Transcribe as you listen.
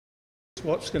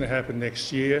what's going to happen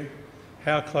next year?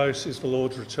 How close is the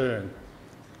Lord's return?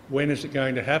 When is it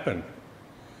going to happen?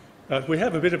 We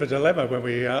have a bit of a dilemma when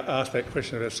we ask that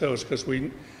question of ourselves, because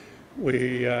we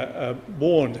are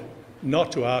warned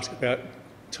not to ask about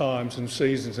times and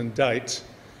seasons and dates.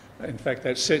 In fact,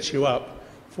 that sets you up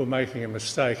for making a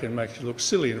mistake and makes you look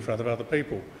silly in front of other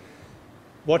people.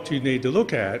 What you need to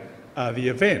look at are the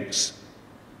events.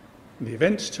 And the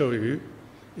events tell you,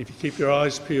 if you keep your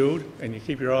eyes peeled and you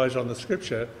keep your eyes on the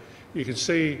scripture, you can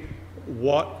see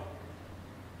what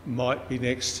might be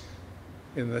next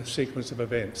in the sequence of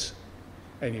events.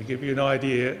 And you give you an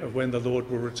idea of when the Lord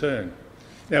will return.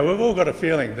 Now, we've all got a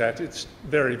feeling that it's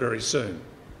very, very soon.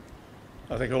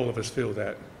 I think all of us feel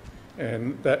that.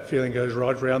 And that feeling goes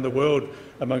right around the world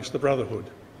amongst the brotherhood.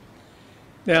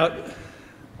 Now,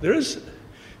 there is,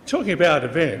 talking about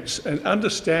events and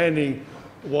understanding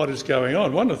what is going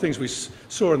on, one of the things we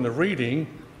saw in the reading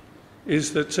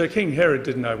is that King Herod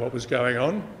didn't know what was going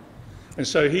on. And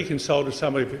so he consulted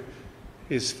some of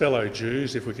his fellow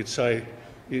Jews, if we could say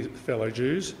his fellow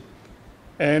Jews.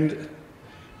 And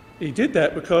he did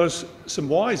that because some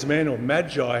wise men or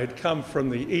magi had come from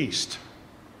the east,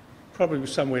 probably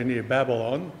somewhere near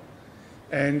Babylon,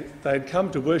 and they'd come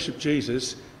to worship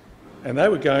Jesus, and they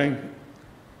were going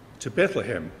to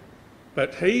Bethlehem.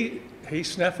 But he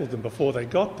snaffled them before they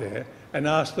got there and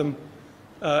asked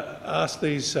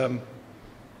these,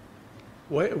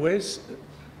 where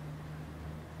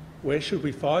should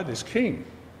we find this king?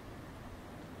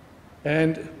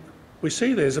 And we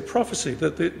see there's a prophecy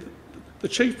that the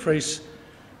chief priests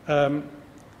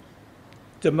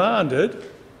demanded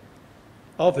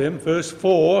of them, verse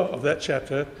 4 of that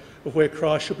chapter, of where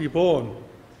Christ should be born.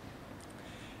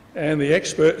 And the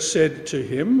expert said to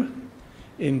him,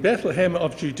 in Bethlehem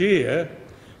of Judea,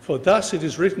 for thus it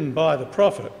is written by the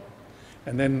prophet.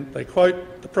 And then they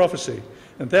quote the prophecy.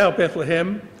 And thou,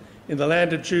 Bethlehem, in the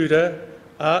land of Judah,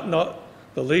 art not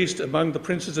the least among the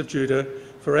princes of Judah,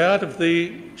 for out of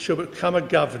thee shall come a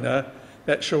governor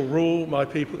that shall rule my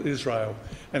people Israel.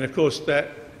 And of course that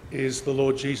is the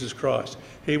Lord Jesus Christ.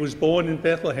 He was born in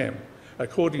Bethlehem,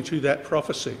 according to that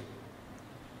prophecy.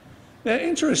 Now,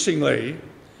 interestingly,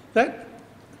 that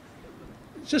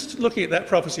just looking at that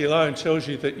prophecy alone tells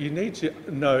you that you need to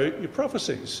know your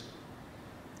prophecies.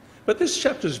 But this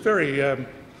chapter is very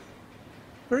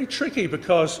tricky,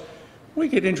 because we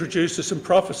get introduced to some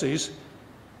prophecies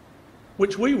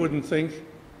which we wouldn't think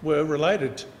were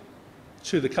related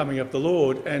to the coming of the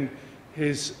Lord and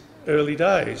his early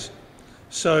days.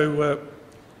 So,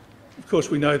 of course,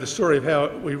 we know the story of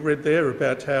how we read there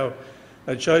about how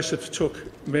Joseph took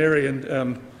Mary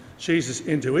and Jesus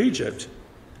into Egypt.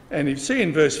 And you see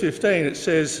in verse 15 it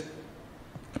says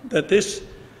that this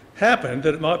happened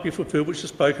that it might be fulfilled which is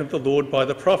spoken of the Lord by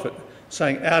the prophet,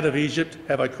 saying, out of Egypt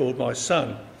have I called my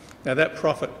son. Now that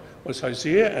prophet was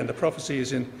Hosea, and the prophecy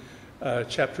is in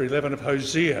chapter 11 of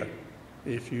Hosea,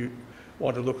 if you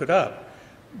want to look it up.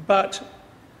 But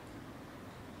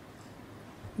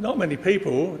not many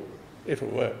people, if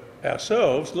it were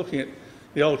ourselves, looking at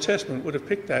the Old Testament, would have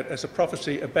picked that as a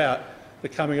prophecy about the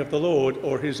coming of the Lord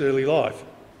or his early life.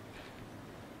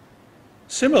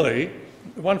 Similarly,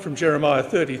 the one from Jeremiah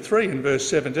 33 in verse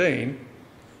 17,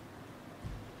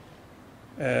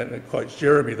 and it quotes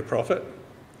Jeremy the prophet,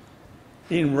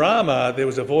 in Ramah there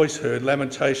was a voice heard,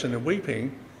 lamentation and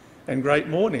weeping, and great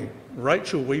mourning,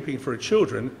 Rachel weeping for her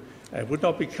children, and would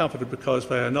not be comforted because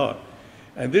they are not.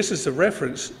 And this is a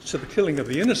reference to the killing of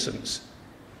the innocents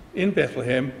in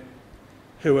Bethlehem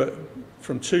who were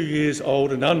from 2 years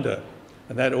old and under,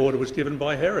 and that order was given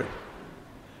by Herod.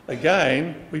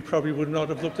 Again, we probably would not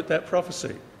have looked at that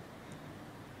prophecy.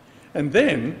 And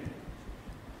then,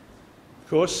 of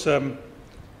course,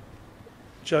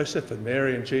 Joseph and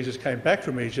Mary and Jesus came back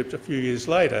from Egypt a few years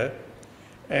later,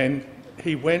 and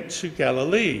he went to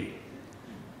Galilee.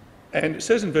 And it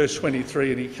says in verse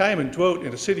 23, and he came and dwelt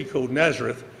in a city called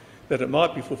Nazareth, that it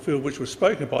might be fulfilled which was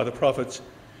spoken by the prophets,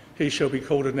 he shall be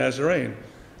called a Nazarene.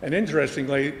 And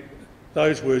interestingly,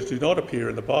 those words do not appear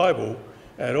in the Bible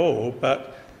at all,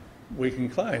 but we can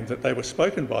claim that they were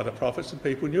spoken by the prophets and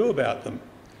people knew about them.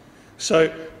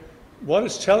 So what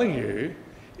it's telling you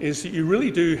is that you really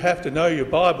do have to know your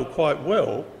Bible quite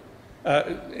well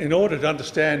in order to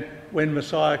understand when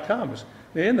Messiah comes.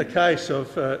 Now, in the case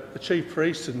of the chief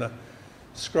priests and the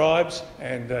scribes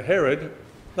and Herod,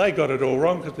 they got it all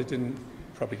wrong because they didn't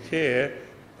probably care,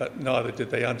 but neither did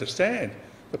they understand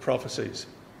the prophecies.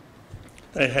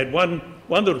 They had one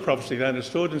little prophecy they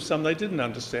understood and some they didn't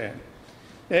understand.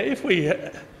 Now, if we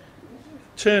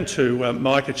turn to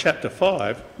Micah chapter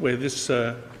 5, where this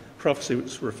prophecy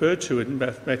was referred to in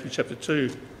Matthew chapter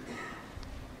 2,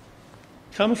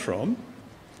 comes from.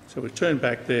 So we turn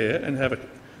back there and have a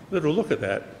little look at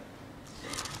that.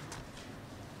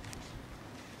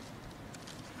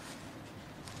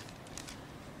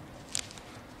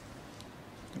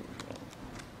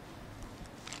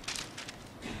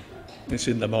 It's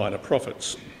in the Minor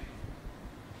Prophets.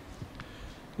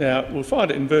 Now, we'll find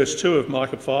it in verse 2 of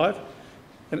Micah 5,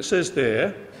 and it says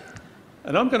there,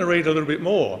 and I'm going to read a little bit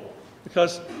more,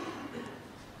 because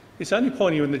it's only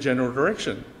pointing you in the general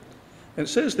direction. And it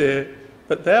says there,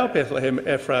 "But thou, Bethlehem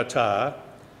Ephratah,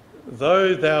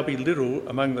 though thou be little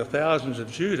among the thousands of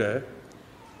Judah,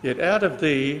 yet out of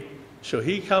thee shall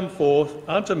he come forth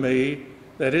unto me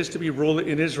that is to be ruler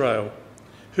in Israel,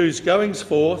 whose goings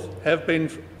forth have been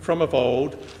from of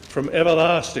old, from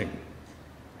everlasting.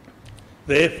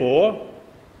 Therefore,"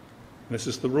 this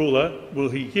is the ruler, "will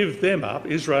he give them up,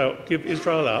 give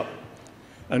Israel up,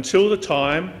 until the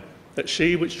time that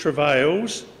she which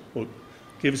travails, or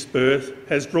gives birth,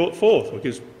 has brought forth," or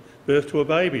gives birth to a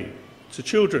baby, to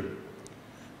children.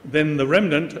 "Then the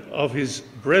remnant of his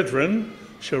brethren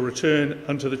shall return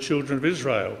unto the children of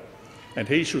Israel, and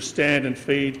he shall stand and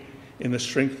feed in the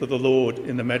strength of the Lord,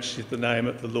 in the majesty of the name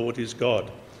of the Lord his God.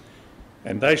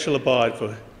 And they shall abide,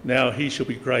 for now he shall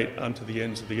be great unto the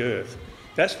ends of the earth."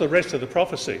 That's the rest of the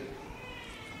prophecy.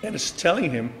 And it's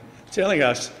telling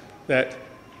us that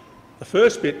the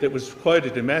first bit that was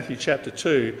quoted in Matthew chapter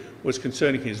 2 was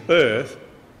concerning his birth,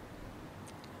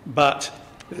 but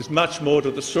there's much more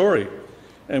to the story.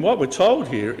 And what we're told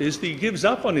here is that he gives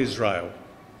up on Israel.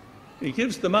 He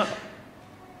gives them up.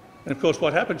 And of course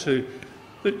what happened to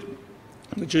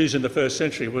the Jews in the first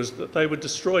century was that they were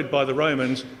destroyed by the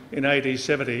Romans in AD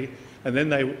 70, and then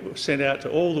they were sent out to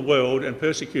all the world and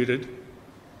persecuted,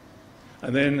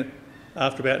 and then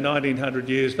after about 1900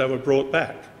 years they were brought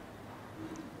back.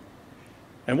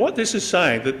 And what this is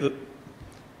saying, that it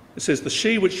says, "The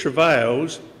she which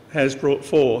travails has brought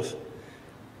forth,"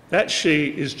 that she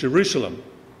is Jerusalem,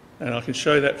 and I can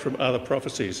show that from other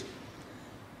prophecies.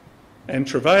 And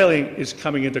travailing is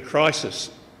coming into crisis.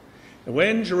 And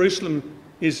when Jerusalem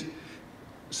is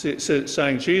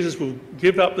saying Jesus will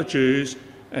give up the Jews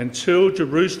until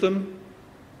Jerusalem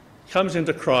comes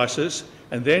into crisis,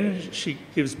 and then she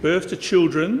gives birth to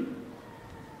children,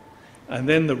 and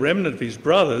then the remnant of his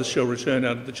brothers shall return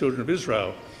unto the children of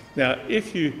Israel. Now,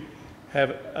 if you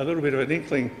have a little bit of an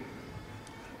inkling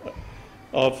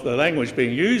of the language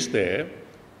being used there,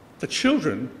 the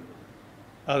children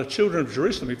are the children of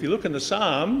Jerusalem. If you look in the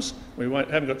Psalms, we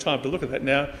haven't got time to look at that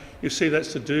now, you see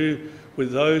that's to do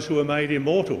with those who are made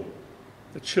immortal.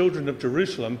 The children of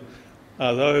Jerusalem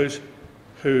are those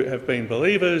who have been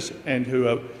believers and who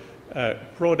are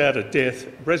brought out of death,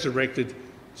 resurrected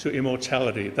to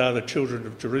immortality. They are the children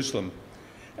of Jerusalem.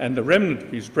 And the remnant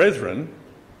of his brethren,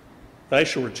 they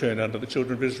shall return unto the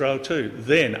children of Israel too.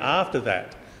 Then, after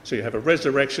that, so you have a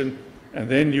resurrection, and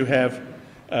then you have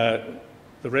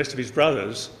the rest of his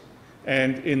brothers.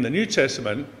 And in the New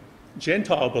Testament,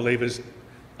 Gentile believers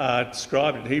are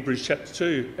described in Hebrews chapter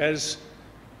 2 as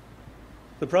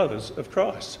the brothers of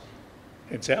Christ.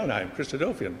 It's our name,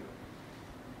 Christadelphian.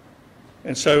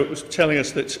 And so it was telling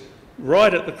us that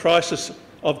right at the crisis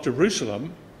of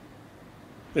Jerusalem,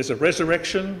 there's a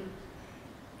resurrection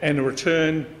and a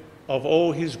return of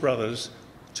all his brothers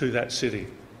to that city.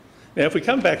 Now, if we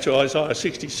come back to Isaiah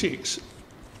 66,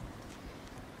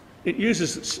 it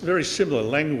uses very similar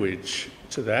language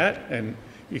to that, and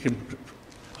you can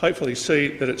hopefully see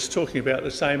that it's talking about the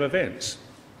same events,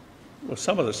 or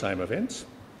some of the same events.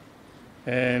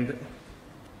 And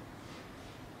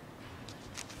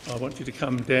I want you to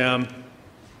come down,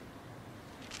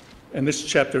 and this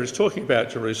chapter is talking about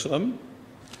Jerusalem.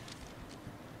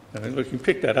 And we can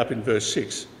pick that up in verse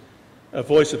 6. "A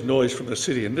voice of noise from the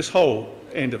city," and this whole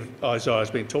end of Isaiah has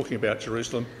been talking about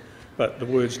Jerusalem, but the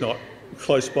word's not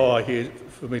close by here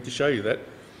for me to show you that.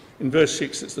 In verse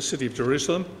 6, it's the city of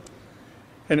Jerusalem,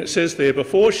 and it says there,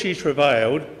 "Before she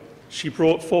travailed, she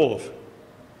brought forth.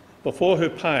 Before her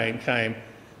pain came,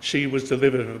 she was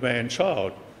delivered of a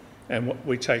man-child." And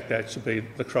we take that to be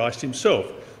the Christ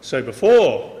himself. So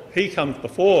before he comes,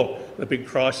 before the big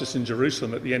crisis in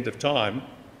Jerusalem at the end of time.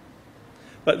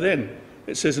 But then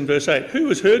it says in verse 8, "Who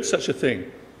has heard such a thing?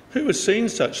 Who has seen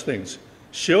such things?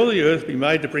 Shall the earth be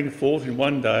made to bring forth in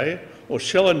one day? Or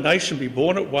shall a nation be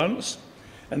born at once?"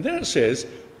 And then it says,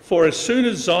 "For as soon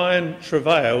as Zion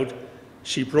travailed,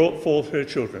 she brought forth her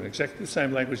children." Exactly the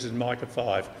same language as Micah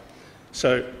 5.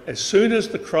 So as soon as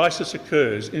the crisis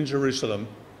occurs in Jerusalem,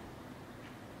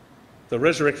 the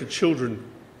resurrected children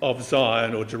of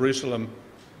Zion or Jerusalem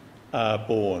are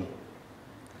born.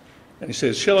 And he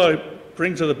says, "Shall I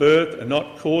bring to the birth and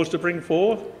not cause to bring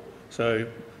forth?" So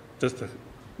does the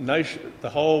nation,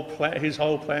 his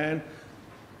whole plan,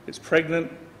 it's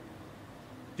pregnant.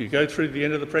 Do you go through the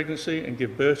end of the pregnancy and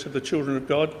give birth to the children of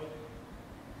God?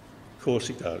 Of course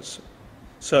he does.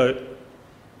 So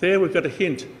there we've got a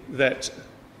hint that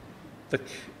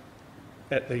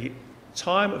at the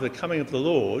time of the coming of the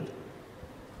Lord,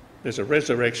 there's a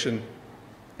resurrection,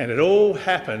 and it all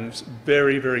happens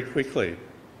very, very quickly.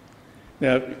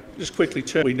 Now, just quickly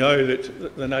we know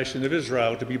that the nation of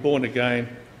Israel, to be born again,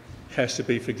 has to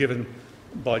be forgiven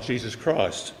by Jesus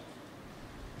Christ.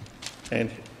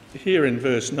 And here in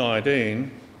verse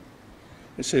 19,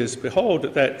 it says, "Behold,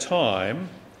 at that time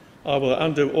I will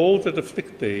undo all that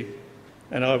afflict thee,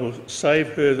 and I will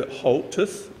save her that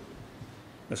halteth,"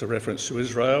 as a reference to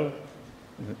Israel,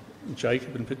 and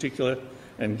Jacob in particular,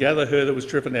 "and gather her that was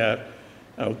driven out.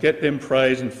 I will get them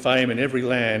praise and fame in every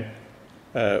land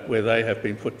where they have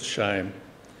been put to shame.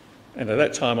 And at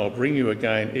that time I'll bring you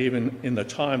again, even in the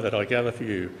time that I gather for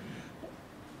you.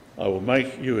 I will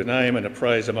make you a name and a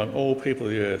praise among all people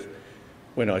of the earth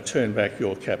when I turn back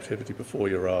your captivity before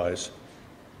your eyes."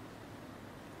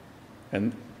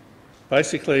 And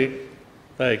basically,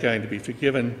 they are going to be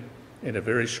forgiven in a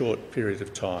very short period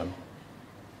of time.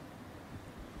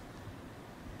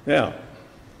 Now,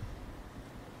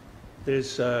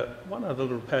 there's one other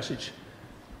little passage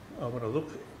I want to look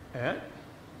at,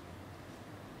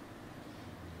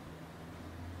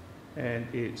 and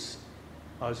it's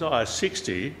Isaiah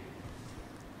 60.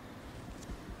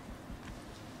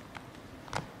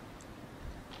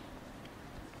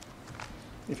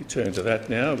 If you turn to that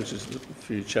now, which is a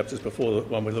few chapters before the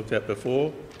one we looked at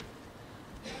before.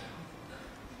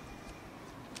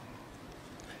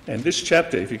 And this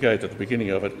chapter, if you go to the beginning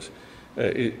of it,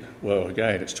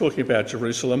 it's talking about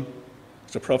Jerusalem.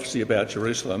 It's a prophecy about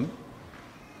Jerusalem.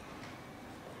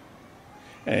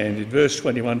 And in verse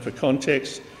 21, for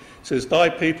context, it says, "Thy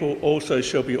people also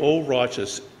shall be all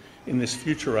righteous in this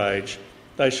future age.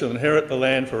 They shall inherit the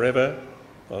land forever,"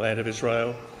 the land of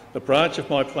Israel, "the branch of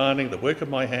my planting, the work of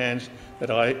my hands, that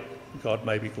I, God,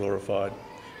 may be glorified.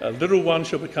 A little one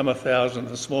shall become 1,000,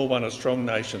 a small one a strong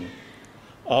nation.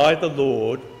 I, the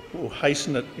Lord, will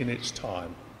hasten it in its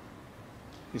time."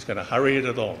 He's going to hurry it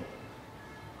along.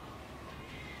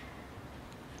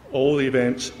 All the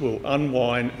events will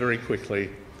unwind very quickly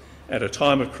at a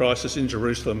time of crisis in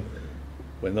Jerusalem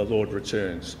when the Lord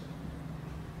returns.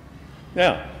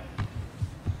 Now,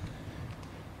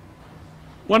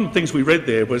 one of the things we read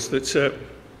there was that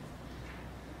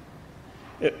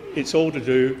it's all to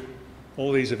do,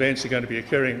 all these events are going to be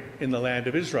occurring in the land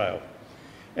of Israel.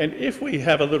 And if we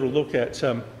have a little look at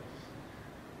a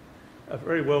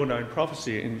very well-known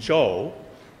prophecy in Joel,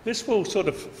 this will sort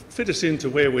of fit us into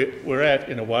where we're at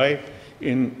in a way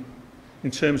in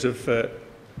terms of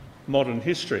modern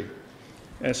history.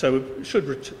 And so we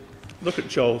should look at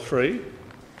Joel 3.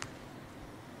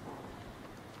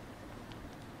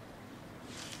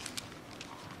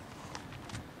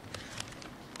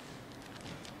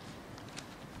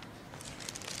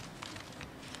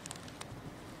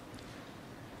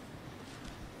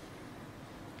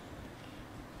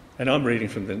 And I'm reading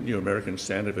from the New American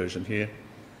Standard Version here.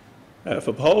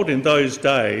 "For behold, in those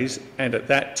days and at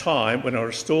that time, when I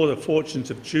restore the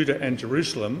fortunes of Judah and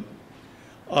Jerusalem,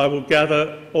 I will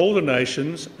gather all the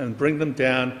nations and bring them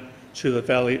down to the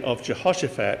valley of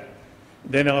Jehoshaphat.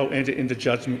 Then I will enter into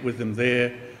judgment with them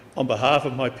there on behalf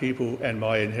of my people and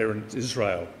my inheritance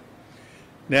Israel."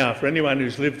 Now, for anyone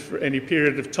who's lived for any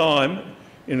period of time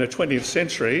in the 20th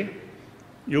century,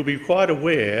 you'll be quite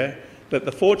aware that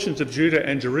the fortunes of Judah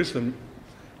and Jerusalem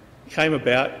came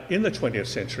about in the 20th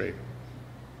century.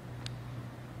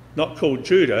 Not called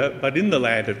Judah, but in the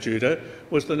land of Judah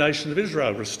was the nation of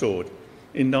Israel restored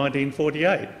in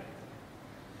 1948.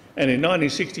 And in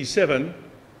 1967,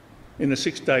 in the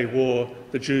Six-Day War,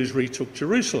 the Jews retook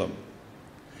Jerusalem.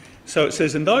 So it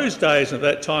says, in those days and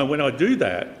at that time when I do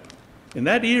that, in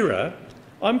that era,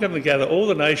 I'm going to gather all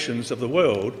the nations of the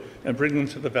world and bring them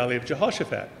to the valley of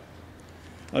Jehoshaphat.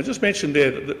 I just mentioned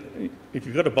there that if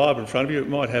you've got a Bible in front of you, it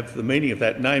might have the meaning of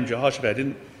that name, Jehoshaphat,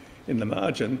 in the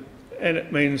margin, and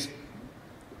it means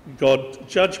God's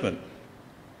judgment.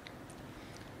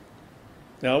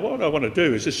 Now, what I want to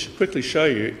do is just quickly show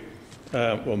you,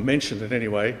 mention it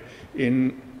anyway,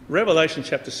 in Revelation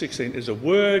chapter 16 is a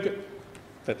word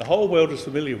that the whole world is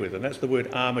familiar with, and that's the word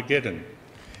Armageddon.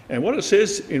 And what it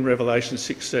says in Revelation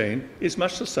 16 is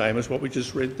much the same as what we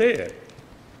just read there.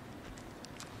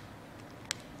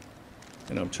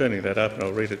 And I'm turning that up and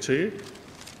I'll read it to you.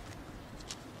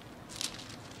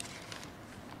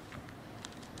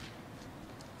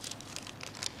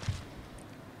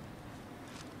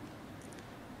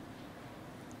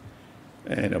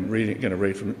 And I'm going to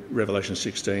read from Revelation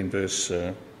 16, verse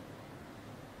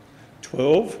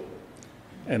 12.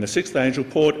 And the sixth angel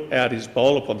poured out his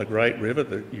bowl upon the great river,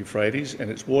 the Euphrates, and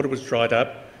its water was dried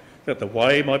up, that the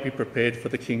way might be prepared for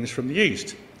the kings from the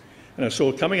east. And I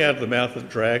saw coming out of the mouth of the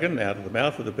dragon, out of the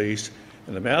mouth of the beast,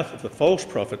 and the mouth of the false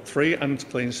prophet, 3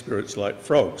 unclean spirits like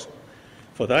frogs.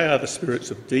 For they are the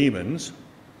spirits of demons,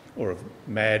 or of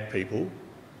mad people,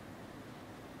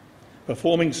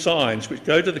 performing signs which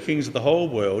go to the kings of the whole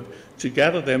world to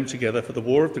gather them together for the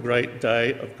war of the great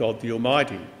day of God the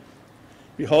Almighty.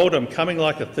 Behold, I'm coming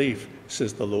like a thief,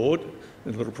 says the Lord.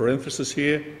 And a little parenthesis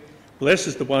here. Blessed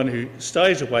is the one who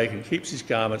stays awake and keeps his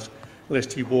garments,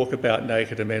 lest he walk about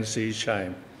naked and men see his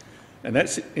shame. And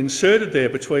that's inserted there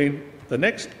between the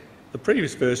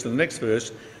previous verse and the next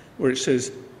verse, where it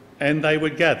says, and they were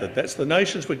gathered. That's the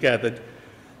nations were gathered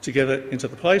together into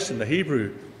the place in the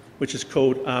Hebrew which is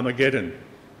called Armageddon.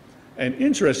 And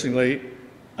interestingly,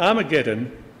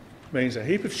 Armageddon means a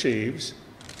heap of sheaves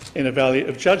in a valley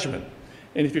of judgment.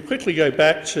 And if you quickly go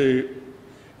back to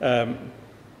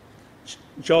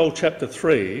Joel chapter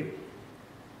 3,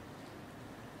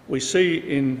 we see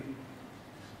in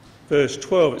verse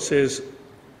 12 it says,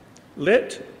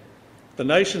 let the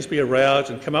nations be aroused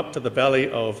and come up to the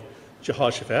valley of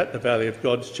Jehoshaphat, the valley of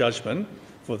God's judgment,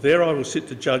 for there I will sit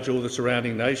to judge all the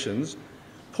surrounding nations.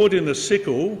 Put in the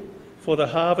sickle, for the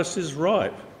harvest is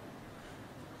ripe.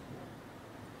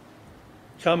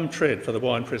 Come tread, for the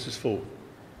winepress is full.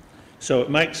 So it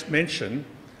makes mention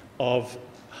of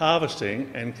harvesting,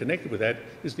 and connected with that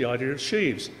is the idea of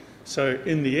sheaves. So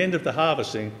in the end of the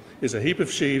harvesting is a heap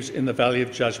of sheaves in the valley of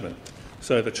judgment.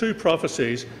 So the two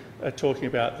prophecies are talking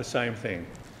about the same thing.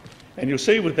 And you'll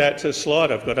see with that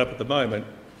slide I've got up at the moment,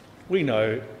 we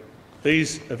know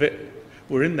these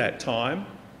were in that time.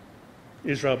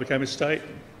 Israel became a state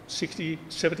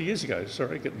 70 years ago.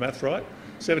 Sorry, get the math right.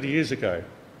 70 years ago.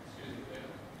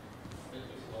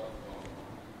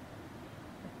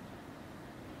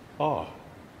 Oh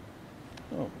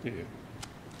dear.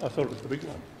 I thought it was the big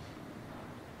one.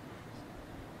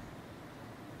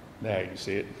 Now you can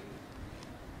see it.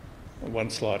 And one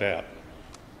slide out.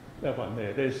 That one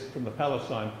there. There's from the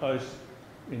Palestine Post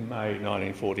in May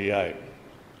 1948.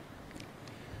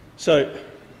 So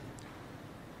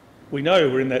we know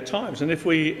we're in that times, and if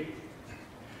we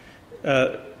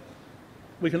can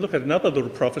look at another little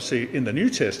prophecy in the New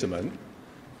Testament,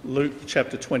 Luke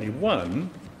chapter 21.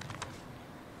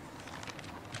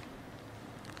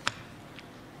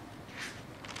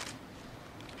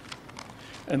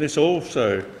 And this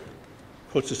also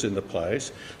puts us in the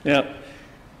place. Now,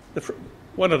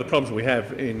 one of the problems we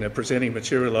have in presenting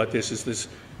material like this is there's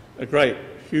a great,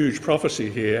 huge prophecy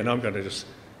here, and I'm going to just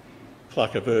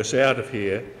pluck a verse out of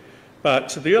here. But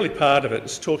the early part of it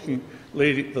is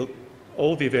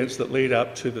all the events that lead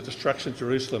up to the destruction of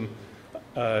Jerusalem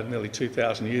nearly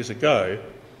 2,000 years ago.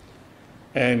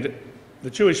 And the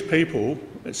Jewish people,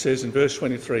 it says in verse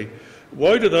 23,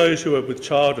 woe to those who are with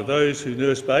child, to those who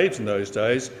nurse babes in those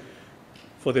days,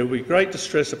 for there will be great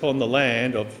distress upon the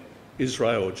land of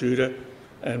Israel or Judah,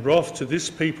 and wrath to this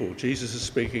people. Jesus is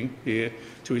speaking here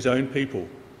to his own people.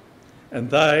 And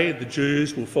they, the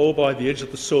Jews, will fall by the edge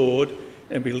of the sword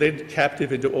and be led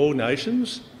captive into all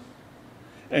nations.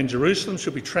 And Jerusalem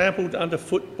shall be trampled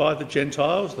underfoot by the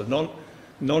Gentiles, the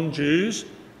non-Jews,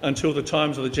 until the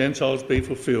times of the Gentiles be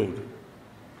fulfilled.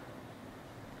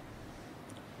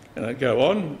 And I go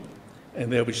on,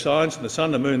 and there will be signs in the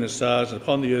sun, the moon, and the stars, and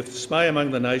upon the earth dismay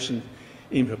among the nations,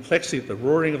 in perplexity at the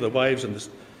roaring of the waves and the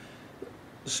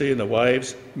sea and the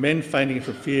waves, men fainting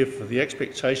from fear for the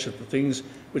expectation of the things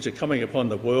which are coming upon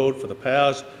the world, for the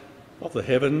powers of the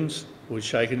heavens will be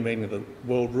shaken, meaning the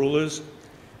world rulers.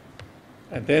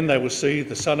 And then they will see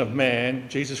the Son of Man,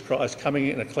 Jesus Christ, coming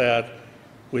in a cloud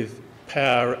with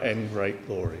power and great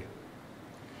glory.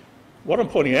 What I'm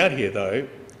pointing out here, though,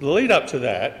 the lead up to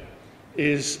that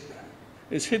is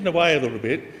hidden away a little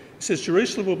bit. It says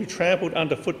Jerusalem will be trampled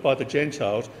underfoot by the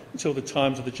Gentiles until the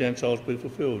times of the Gentiles be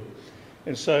fulfilled.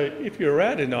 And so if you're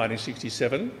around in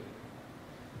 1967,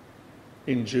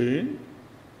 in June,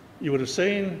 you would have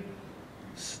seen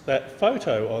that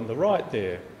photo on the right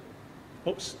there.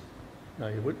 Oops, no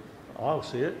you wouldn't. I'll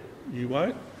see it, you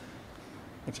won't,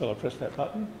 until I press that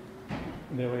button.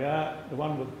 And there we are, the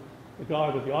one with the guy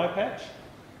with the eye patch,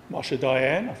 Moshe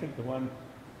Dayan, I think the one,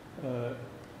 I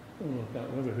can't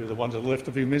remember who the one to the left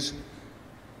of him is.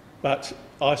 But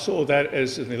I saw that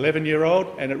as an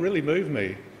 11-year-old, and it really moved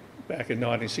me back in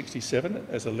 1967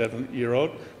 as an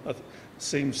 11-year-old. It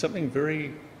seemed something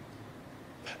very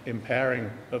empowering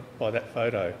by that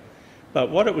photo. But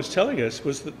what it was telling us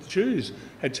was that the Jews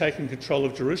had taken control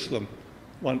of Jerusalem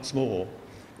once more.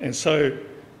 And so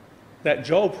that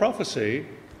Joel prophecy,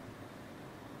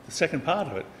 the second part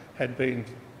of it, had been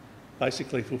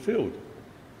basically fulfilled.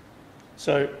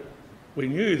 So we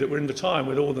knew that we're in the time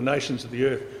when all the nations of the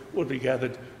earth would be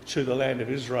gathered to the land of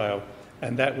Israel,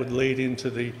 and that would lead into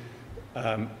the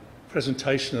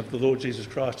presentation of the Lord Jesus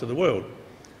Christ to the world.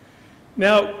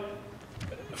 Now,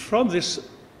 from this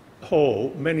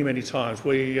hall, many, many times,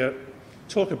 we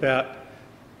talk about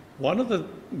one of the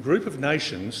group of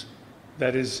nations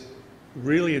that is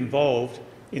really involved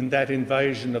in that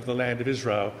invasion of the land of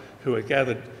Israel, who are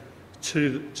gathered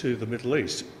to the Middle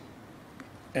East.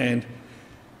 And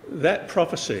that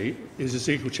prophecy is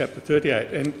Ezekiel chapter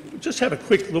 38. And just have a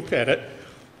quick look at it,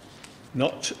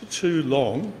 not too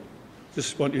long.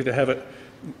 Just want you to have it,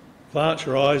 glance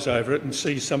your eyes over it and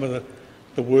see some of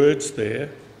the words there.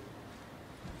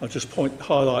 I'll just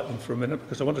highlight them for a minute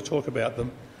because I want to talk about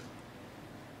them.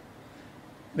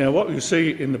 Now, what you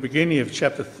see in the beginning of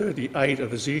chapter 38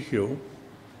 of Ezekiel,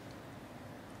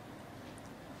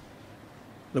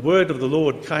 the word of the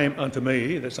Lord came unto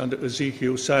me, that's under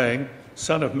Ezekiel, saying,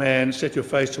 Son of man, set your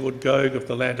face toward Gog of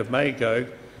the land of Magog,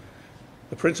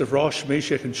 the prince of Rosh,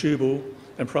 Meshech and Tubal,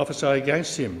 and prophesy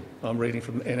against him. I'm reading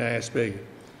from the NASB.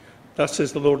 Thus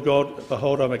says the Lord God,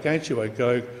 behold, I'm against you, O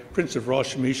Gog, prince of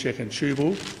Rosh, Meshech and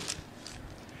Tubal,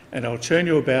 and I'll turn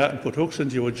you about and put hooks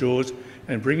into your jaws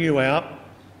and bring you out,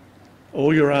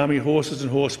 all your army, horses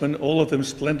and horsemen, all of them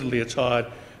splendidly attired,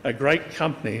 a great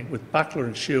company with buckler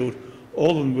and shield,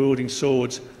 all of them wielding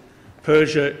swords,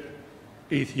 Persia,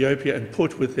 Ethiopia and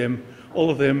Put with them, all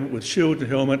of them with shield and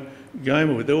helmet,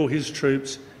 Gomer with all his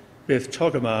troops, Beth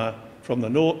Togarmah from the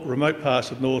remote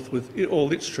parts of north with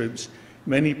all its troops,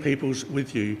 many peoples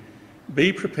with you.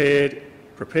 Be prepared,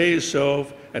 prepare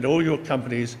yourself and all your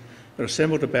companies that are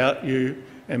assembled about you,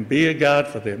 and be a guard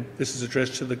for them. This is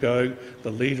addressed to the Gog,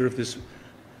 the leader of this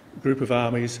group of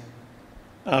armies.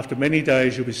 After many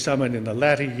days you'll be summoned. In the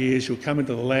latter years you'll come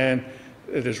into the land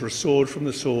that is restored from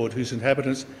the sword, whose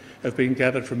inhabitants have been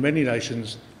gathered from many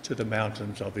nations to the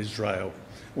mountains of Israel.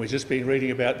 We've just been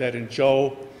reading about that in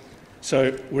Joel.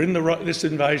 So we're in this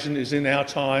invasion is in our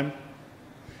time.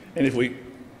 And if we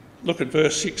look at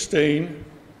verse 16,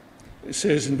 it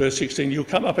says in verse 16, you'll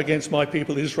come up against my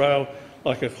people Israel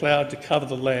like a cloud to cover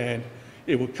the land.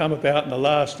 It will come about in the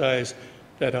last days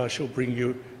that I shall bring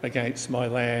you against my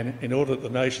land, in order that the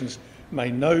nations may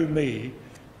know me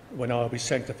when I will be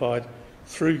sanctified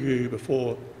through you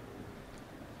before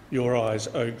your eyes,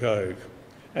 O Gog.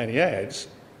 And he adds,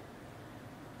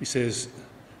 he says,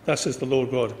 thus says the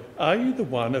Lord God, are you the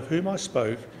one of whom I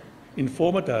spoke in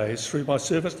former days through my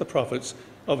servants the prophets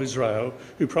of Israel,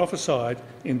 who prophesied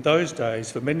in those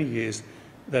days for many years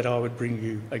that I would bring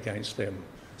you against them?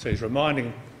 So he's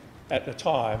reminding at the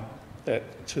time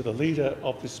that to the leader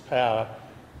of this power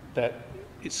that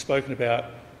it's spoken about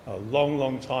a long,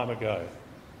 long time ago.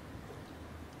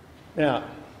 Now,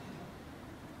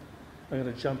 I'm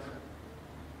going to jump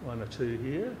one or two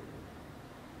here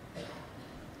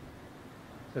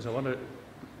because I want to.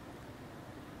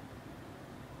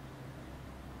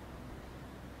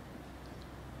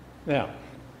 Now,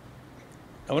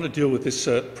 I want to deal with this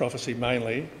prophecy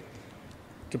mainly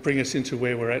to bring us into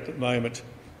where we're at the moment.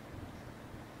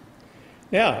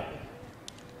 Now,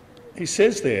 he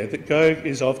says there that Gog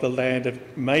is of the land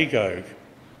of Magog.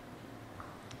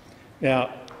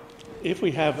 Now, if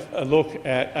we have a look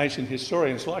at ancient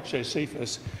historians like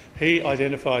Josephus, he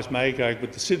identifies Magog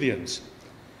with the Scythians.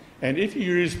 And if you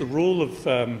use the rule of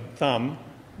thumb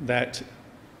that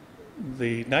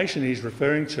the nation he's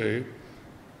referring to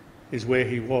is where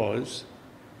he was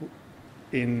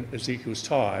in Ezekiel's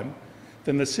time,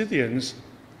 then the Scythians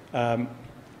were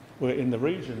in the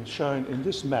region shown in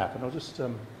this map. And I'll just,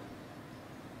 in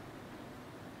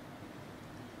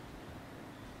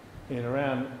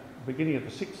around the beginning of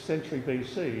the 6th century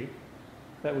BC,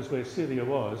 that was where Scythia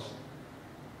was.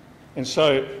 And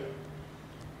so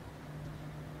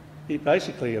it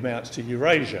basically amounts to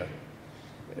Eurasia.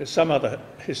 Some other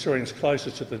historians closer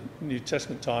to the New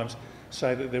Testament times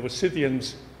say that there were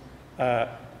Scythians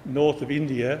north of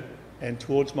India and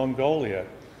towards Mongolia.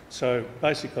 So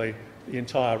basically the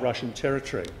entire Russian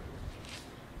territory.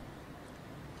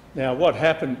 Now what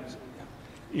happened,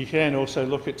 you can also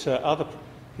look at other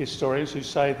historians who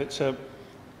say that,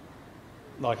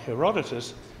 like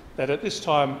Herodotus, that at this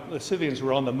time the Scythians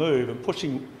were on the move and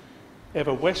pushing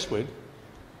ever westward,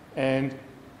 and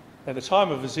at the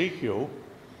time of Ezekiel,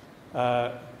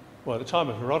 at the time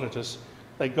of Herodotus,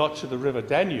 they got to the river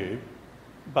Danube,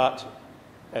 but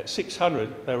at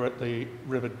 600 they were at the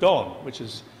river Don, which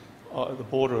is the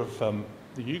border of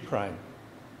the Ukraine.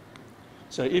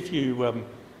 So if you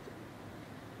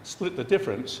split the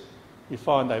difference, you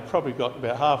find they probably got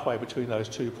about halfway between those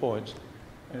 2 points,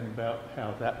 and about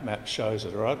how that map shows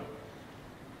it, all right?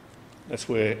 That's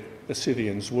where the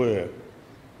Scythians were.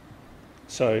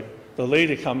 So the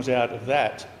leader comes out of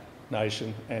that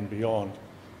nation and beyond.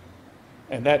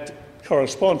 And that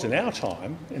corresponds in our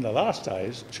time, in the last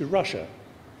days, to Russia,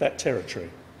 that territory.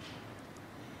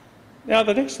 Now,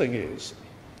 the next thing is,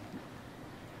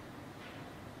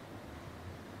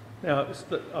 now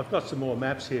I've got some more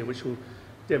maps here which will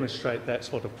demonstrate that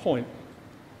sort of point,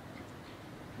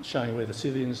 showing where the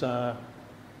Scythians are.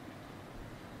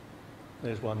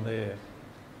 There's one there.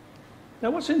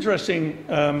 Now, what's interesting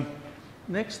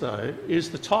next, though, is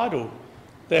the title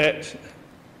that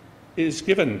is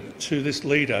given to this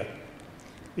leader.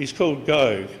 He's called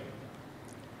Gog.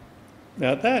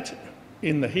 Now, that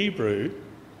in the Hebrew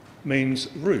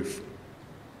means roof.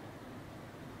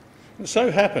 It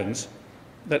so happens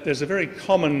that there's a very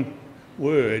common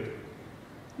word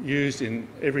used in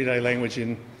everyday language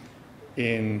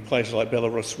in places like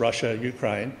Belarus, Russia,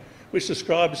 Ukraine, which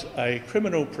describes a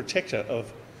criminal protector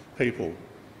of people,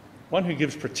 one who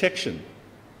gives protection.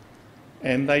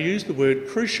 And they use the word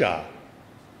krusha.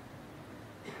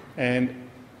 And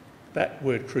that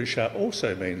word krusha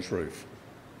also means roof.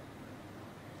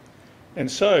 And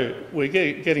so we're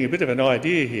getting a bit of an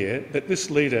idea here that this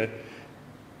leader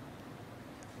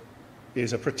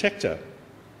is a protector,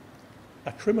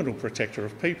 a criminal protector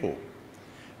of people.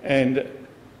 And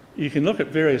you can look at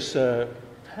various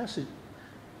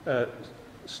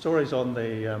stories on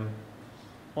the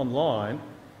online,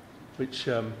 which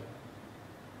I'll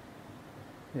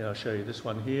show you this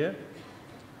one here.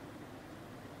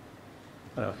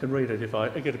 I can read it if I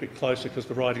get a bit closer because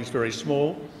the writing's very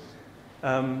small.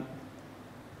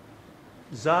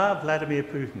 Tsar Vladimir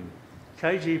Putin,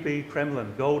 KGB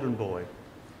Kremlin Golden Boy,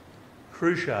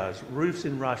 Khrushchev's roofs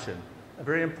in Russian are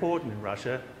very important in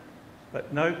Russia,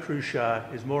 but no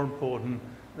Khrushchev is more important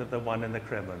than the one in the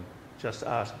Kremlin. Just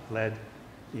ask Vlad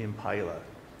the Impaler.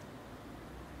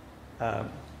 And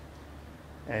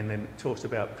then it talks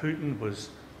about Putin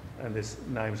and this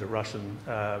name's a Russian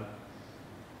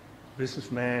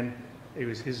businessman. It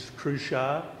was his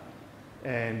Khrushchev,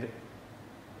 and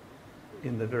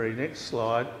in the very next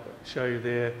slide, show you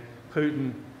there,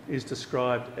 Putin is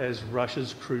described as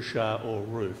Russia's Khrushchev or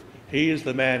roof. He is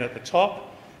the man at the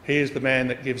top. He is the man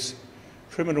that gives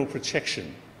criminal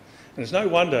protection. And it's no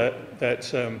wonder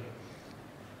that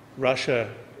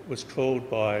Russia was called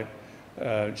by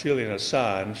Julian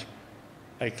Assange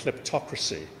a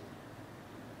kleptocracy,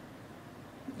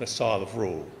 the style of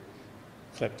rule.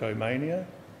 Kleptomania,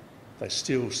 they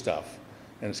steal stuff.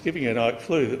 And it's giving you a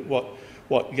clue that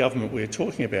what government we're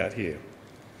talking about here.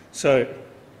 So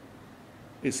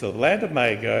it's the land of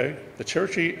Magog, the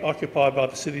territory occupied by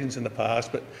the Scythians in the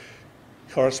past, but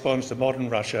corresponds to modern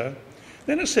Russia.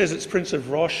 Then it says it's Prince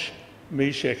of Rosh,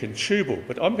 Meshech and Tubal.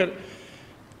 But I'm going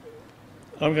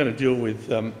to deal with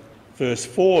verse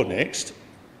 4 next.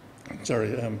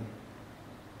 Sorry, I'm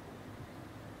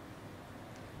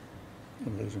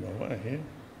losing my way here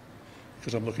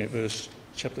because I'm looking at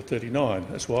chapter 39,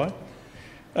 that's why.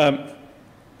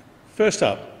 First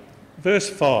up, verse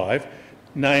 5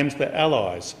 names the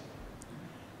allies.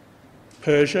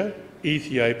 Persia,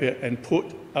 Ethiopia and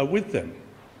Put are with them,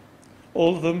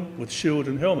 all of them with shield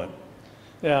and helmet.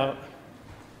 Now,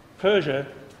 Persia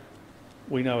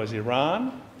we know as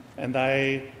Iran, and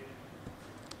they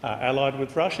are allied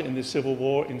with Russia in this civil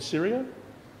war in Syria.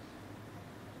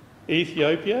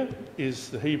 Ethiopia is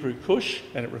the Hebrew Cush,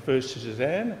 and it refers to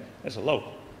Sudan as a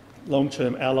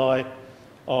long-term ally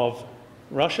of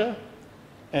Russia.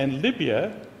 And Libya,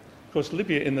 of course,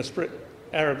 Libya in the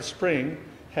Arab Spring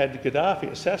had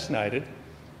Gaddafi assassinated,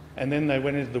 and then they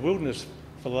went into the wilderness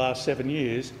for the last 7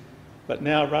 years. But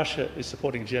now Russia is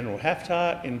supporting General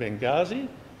Haftar in Benghazi.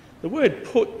 The word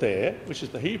Put there, which is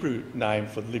the Hebrew name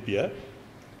for Libya,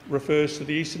 refers to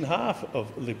the eastern half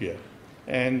of Libya.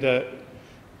 And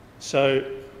so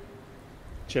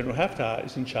General Haftar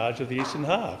is in charge of the eastern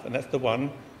half, and that's the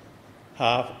one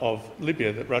half of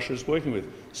Libya that Russia is working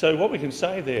with. So what we can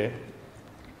say there,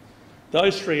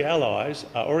 those three allies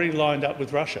are already lined up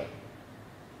with Russia.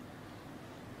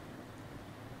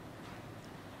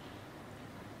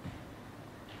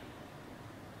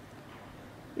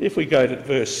 If we go to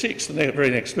verse 6, the very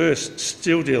next verse,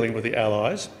 still dealing with the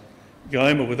allies,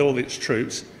 Gomer with all its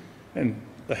troops, and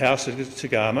the house of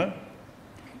Togarmah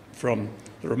from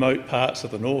the remote parts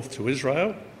of the north to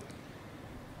Israel.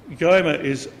 Gomer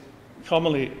is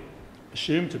commonly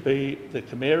assumed to be the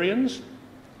Cimmerians,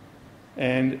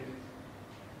 and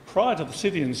prior to the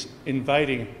Scythians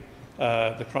invading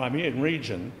the Crimean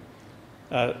region,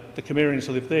 the Cimmerians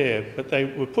lived there, but they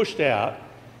were pushed out,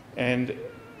 and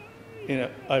in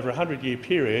over a 100-year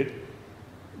period,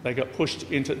 they got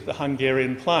pushed into the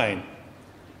Hungarian plain.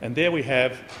 And there we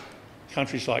have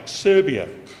countries like Serbia.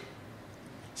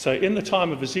 So in the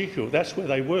time of Ezekiel, that's where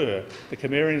they were. The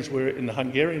Cimmerians were in the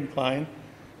Hungarian plain,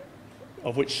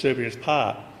 of which Serbia is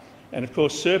part. And of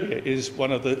course, Serbia is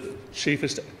one of the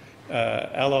chiefest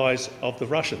allies of the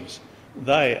Russians.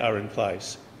 They are in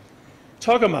place.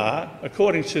 Togomar,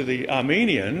 according to the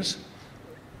Armenians,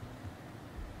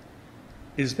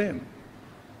 is them.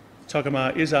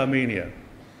 Togomar is Armenia.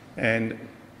 And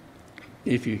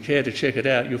if you care to check it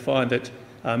out, you'll find that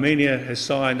Armenia has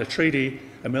signed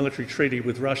a military treaty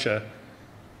with Russia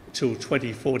till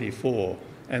 2044,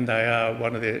 and they are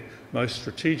one of their most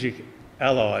strategic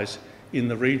allies in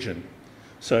the region.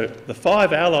 So the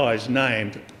 5 allies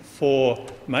named for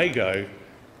Mago: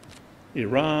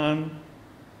 Iran,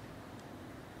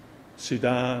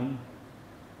 Sudan,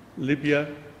 Libya,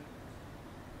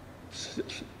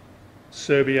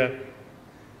 Serbia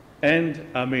and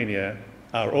Armenia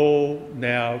are all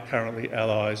now currently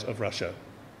allies of Russia,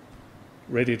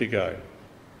 ready to go.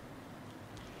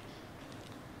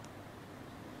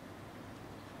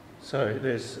 So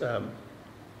there's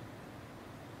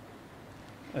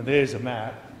a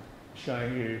map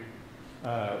showing you,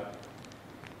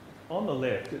 on the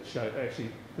left it shows, actually,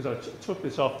 because I took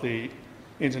this off the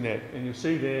internet, and you'll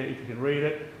see there, if you can read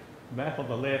it, the map on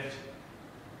the left,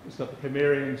 it's got the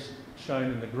Cimmerians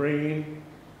shown in the green,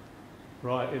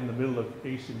 right in the middle of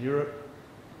Eastern Europe,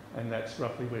 and that's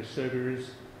roughly where Serbia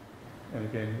is. And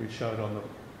again, we show it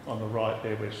on the right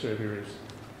there where Serbia is.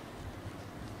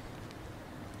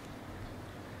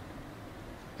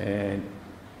 And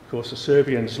of course the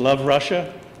Serbians love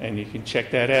Russia, and you can check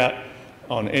that out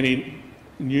on any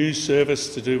news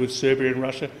service to do with Serbia and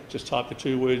Russia. Just type the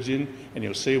 2 words in and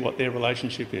you'll see what their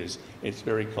relationship is. It's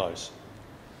very close.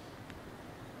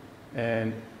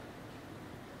 And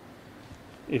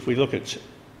if we look at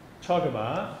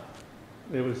Togomar,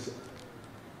 there was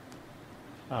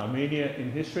Armenia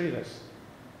in history. That's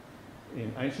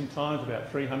in ancient times, about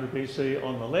 300 BC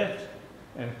on the left.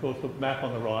 And of course the map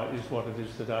on the right is what it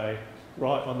is today,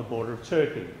 right on the border of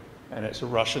Turkey. And it's a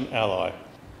Russian ally.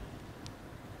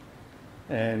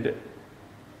 And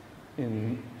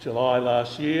in July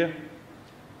last year,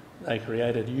 they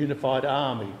created a unified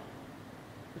army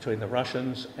between the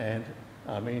Russians and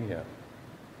Armenia.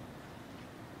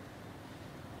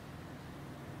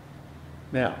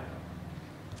 Now,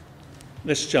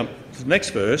 let's jump to the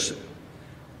next verse.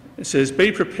 It says,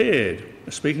 "Be prepared,"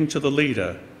 speaking to the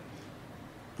leader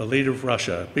of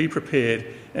Russia, "be prepared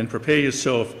and prepare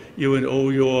yourself, you and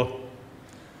all your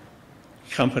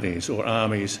companies or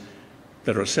armies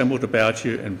that are assembled about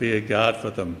you, and be a guard for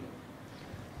them."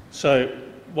 So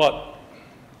what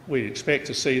we expect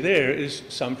to see there is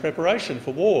some preparation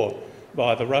for war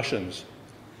by the Russians.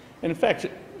 And in fact,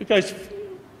 it goes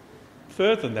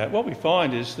further than that. What we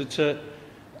find is that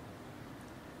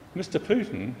Mr.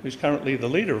 Putin, who's currently the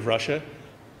leader of Russia,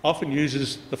 often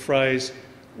uses the phrase,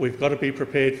 "We've got to be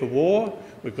prepared for war,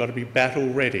 we've got to be battle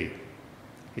ready."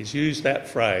 He's used that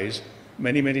phrase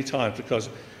many, many times because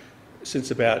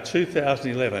since about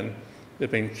 2011, there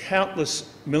have been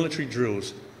countless military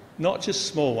drills, not just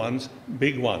small ones,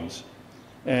 big ones.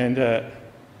 And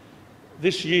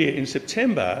this year in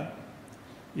September,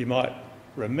 you might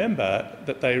remember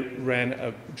that they ran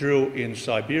a drill in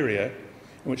Siberia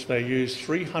in which they used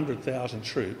 300,000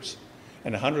 troops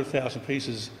and 100,000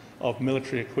 pieces of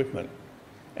military equipment.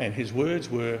 And his words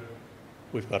were,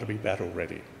 "We've got to be battle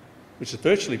ready," which is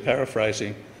virtually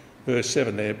paraphrasing verse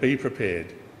 7 there, "Be prepared."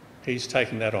 He's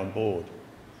taken that on board.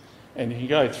 And you can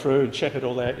go through and check it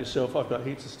all out yourself. I've got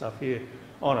heaps of stuff here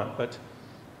on it, but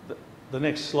the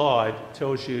next slide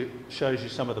shows you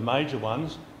some of the major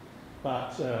ones.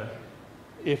 But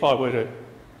if I were to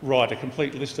write a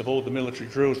complete list of all the military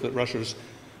drills that Russia's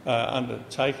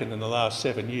undertaken in the last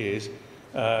 7 years,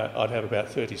 I'd have about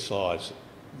 30 slides.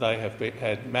 They have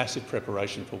had massive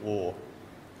preparation for war.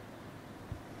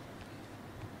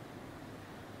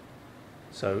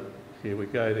 So here we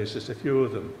go, there's just a few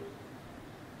of them.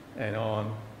 And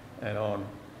on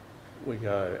we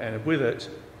go. And with it,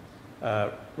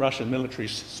 Russian military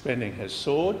spending has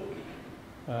soared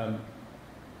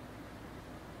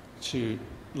to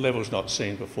levels not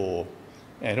seen before.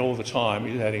 And all the time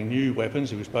he's adding new weapons.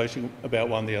 He was boasting about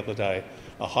one the other day,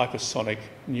 a hypersonic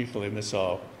nuclear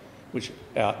missile, which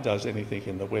outdoes anything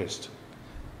in the West.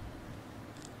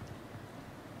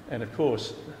 And of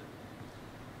course,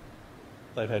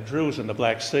 they've had drills in the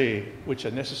Black Sea, which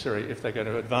are necessary if they're going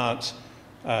to advance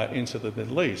into the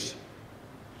Middle East.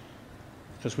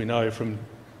 because we know from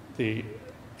the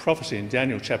prophecy in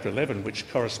Daniel chapter 11, which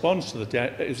corresponds to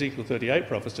the Ezekiel 38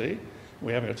 prophecy,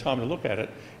 we haven't got time to look at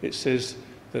it, it says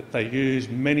that they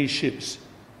used many ships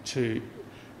to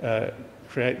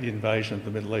create the invasion of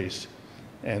the Middle East,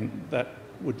 and that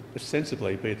would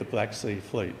ostensibly be the Black Sea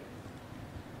Fleet.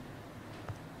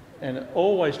 And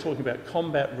always talking about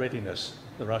combat readiness,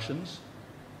 the Russians.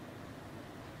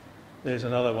 There's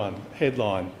another one,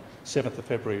 headline, 7th of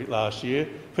February last year,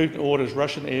 Putin orders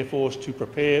Russian Air Force to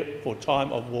prepare for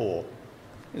time of war.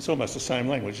 It's almost the same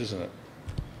language, isn't it?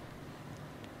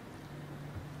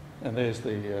 And there's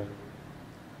the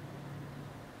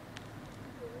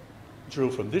drill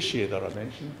from this year that I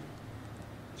mentioned.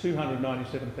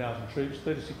 297,000 troops,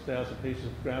 36,000 pieces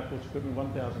of ground force equipment,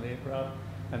 1,000 aircraft,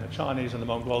 and the Chinese and the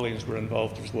Mongolians were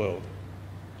involved as well.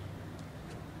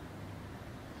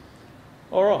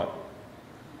 All right.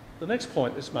 The next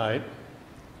point that's made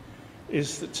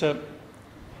is that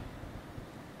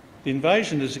the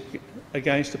invasion is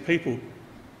against a people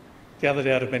gathered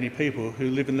out of many people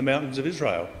who live in the mountains of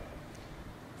Israel.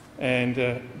 And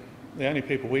the only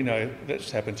people we know that's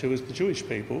happened to is the Jewish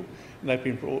people, and they've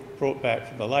been brought back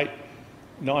from the late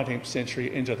 19th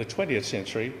century into the 20th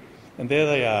century, and there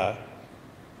they are,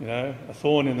 you know, a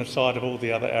thorn in the side of all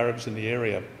the other Arabs in the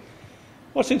area.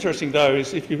 What's interesting though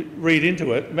is if you read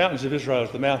into it, the mountains of Israel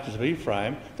is the mountains of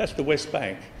Ephraim, that's the West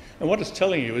Bank. And what it's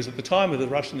telling you is at the time of the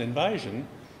Russian invasion,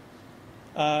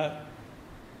 they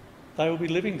will be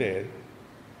living there.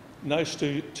 No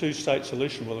two-state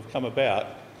solution will have come about.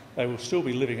 They will still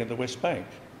be living in the West Bank.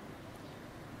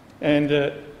 And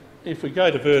if we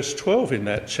go to verse 12 in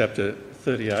that chapter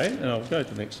 38, and I'll go to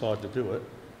the next slide to do it.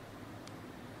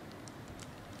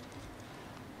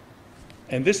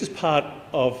 And this is part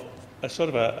of a sort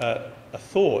of a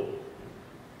thought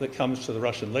that comes to the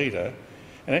Russian leader.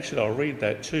 And actually I'll read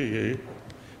that to you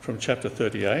from chapter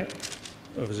 38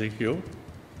 of Ezekiel.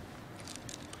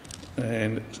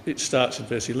 And it starts in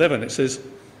verse 11. It says,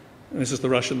 and this is the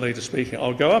Russian leader speaking,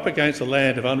 I'll go up against a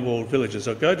land of unwalled villages.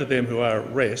 I'll go to them who are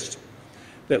at rest,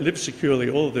 that live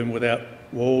securely, all of them without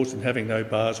walls and having no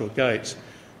bars or gates,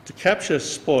 to capture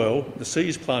spoil, to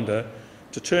seize plunder,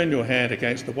 to turn your hand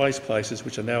against the waste places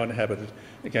which are now inhabited,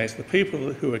 against the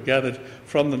people who are gathered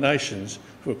from the nations,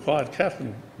 who acquired cattle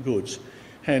and goods,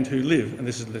 and who live, and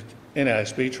this is the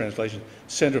NASB translation,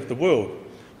 centre of the world.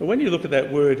 But when you look at that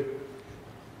word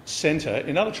centre,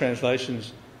 in other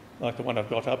translations, like the one I've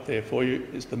got up there for you,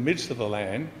 is the midst of the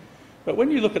land. But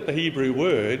when you look at the Hebrew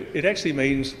word, it actually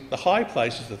means the high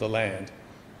places of the land,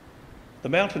 the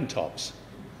mountaintops.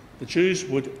 The Jews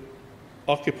would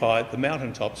occupy the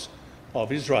mountaintops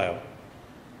of Israel.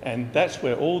 And that's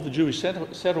where all the Jewish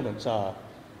settlements are.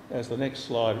 As the next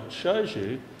slide shows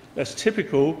you, that's a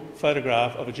typical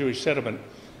photograph of a Jewish settlement.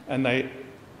 And they,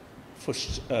 for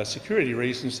security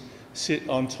reasons, sit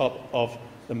on top of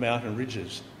the mountain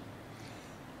ridges.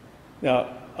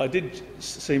 Now, I did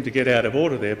seem to get out of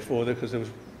order there before because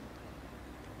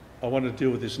I wanted to deal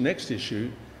with this next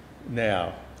issue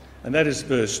now. And that is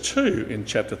verse 2 in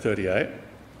chapter 38.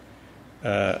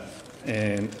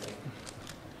 And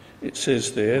it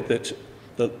says there that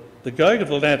the Gog of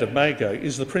the land of Magog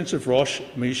is the prince of Rosh,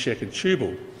 Meshech and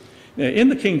Tubal. Now, in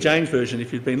the King James Version,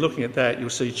 if you've been looking at that, you'll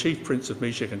see chief prince of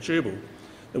Meshech and Tubal.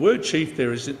 The word chief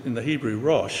there is in the Hebrew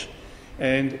Rosh,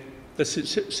 and the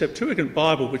Septuagint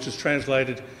Bible, which is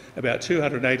translated about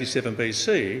 287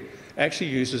 BC, actually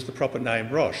uses the proper name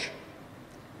Rosh.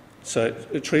 So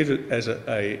it's treated as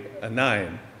a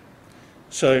name.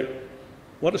 So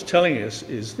what it's telling us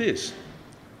is this,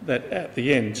 that at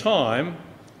the end time,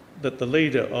 that the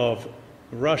leader of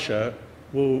Russia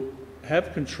will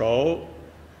have control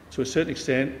to a certain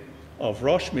extent of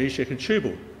Rosh, Meshech and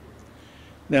Tubal.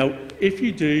 Now, if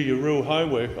you do your real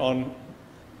homework on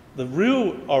the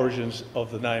real origins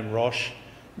of the name Rosh,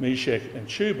 Meshech and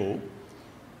Tubal,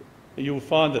 you will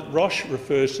find that Rosh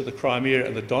refers to the Crimea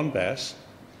and the Donbass,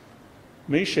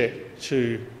 Meshech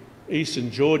to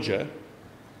eastern Georgia,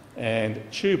 and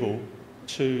Tubal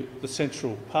to the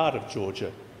central part of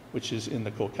Georgia, which is in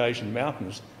the Caucasian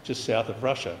Mountains, just south of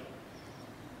Russia.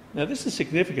 Now, this is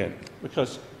significant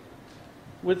because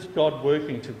with God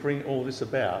working to bring all this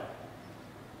about,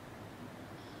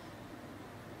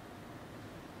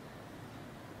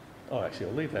 actually,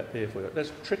 I'll leave that there for you.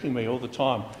 That's tricking me all the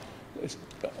time.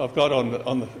 I've got on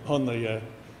the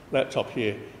laptop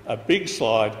here a big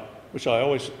slide, which I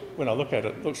always, when I look at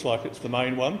it, looks like it's the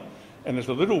main one, and there's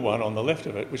a little one on the left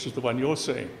of it, which is the one you're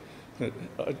seeing.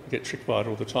 I get tricked by it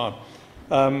all the time.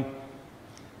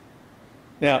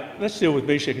 Now, let's deal with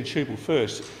Meshech and Tubal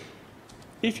first.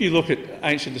 If you look at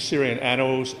ancient Assyrian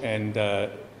annals and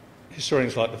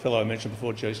historians like the fellow I mentioned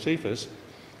before, Josephus,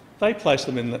 they place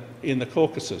them in the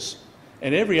Caucasus.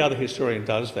 And every other historian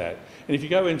does that. And if you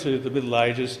go into the Middle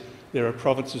Ages, there are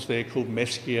provinces there called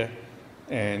Meskia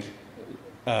and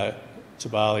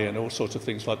Tabali and all sorts of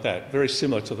things like that, very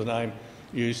similar to the name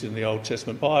used in the Old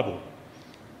Testament Bible.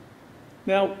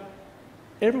 Now,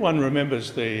 everyone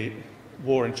remembers the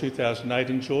war in 2008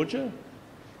 in Georgia?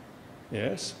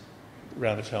 Yes,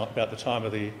 about the time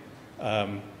of the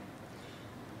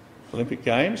Olympic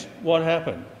Games. What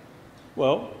happened?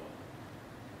 Well,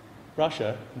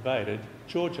 Russia invaded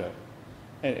Georgia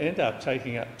and ended up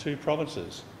taking up 2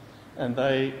 provinces. And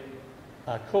they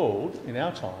are called, in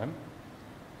our time,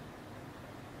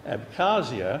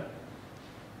 Abkhazia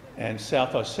and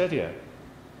South Ossetia.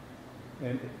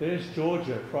 And there's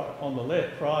Georgia on the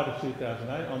left prior to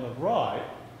 2008. On the right,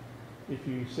 if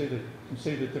you can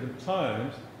see the different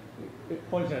tones, it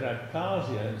points out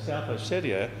Abkhazia and South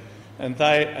Ossetia, and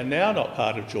they are now not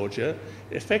part of Georgia.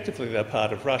 Effectively, they're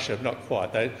part of Russia, not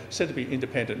quite. They're said to be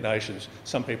independent nations.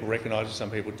 Some people recognise it, some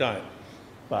people don't.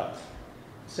 But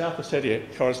South Ossetia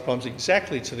corresponds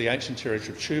exactly to the ancient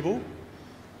territory of Chubal,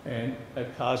 and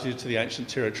Abkhazia to the ancient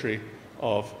territory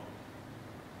of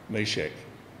Meshek.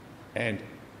 And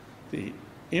the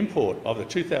import of the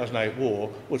 2008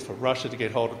 war was for Russia to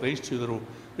get hold of these 2 little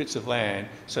bits of land,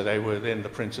 so they were then the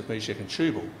Prince of Meshek and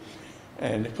Chubal.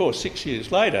 And of course, 6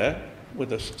 years later, with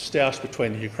the stoush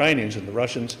between the Ukrainians and the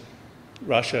Russians,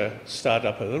 Russia started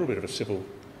up a little bit of a civil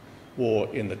war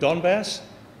in the Donbass,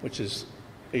 which is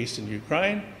eastern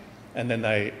Ukraine, and then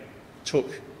they took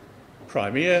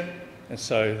Crimea, and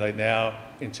so they now,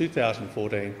 in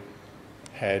 2014,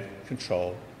 had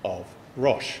control of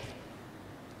Rosh,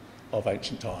 of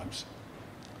ancient times,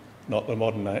 not the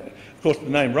modern name. Of course, the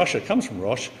name Russia comes from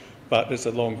Rosh, but there's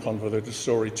a long convoluted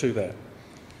story to that.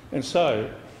 And so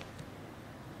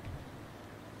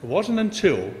it wasn't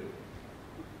until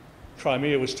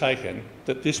Crimea was taken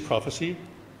that this prophecy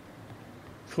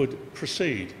could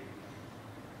proceed.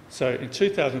 So in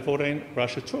 2014,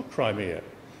 Russia took Crimea.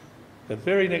 The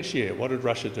very next year, what did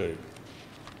Russia do?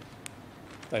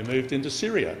 They moved into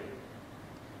Syria.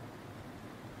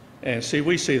 And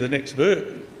we see the next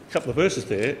couple of verses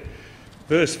there.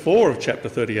 Verse 4 of chapter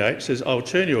 38 says, "I'll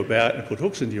turn you about and put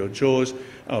hooks into your jaws, and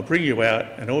I'll bring you out,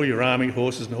 and all your army,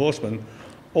 horses and horsemen,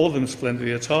 all of them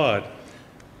splendidly attired."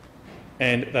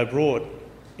 And they're brought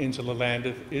into the land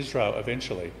of Israel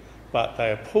eventually. But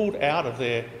they are pulled out of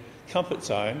their comfort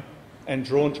zone and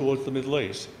drawn towards the Middle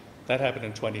East. That happened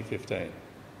in 2015.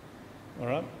 All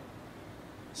right?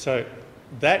 So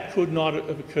that could not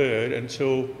have occurred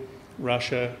until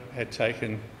Russia had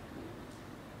taken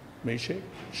Meshek,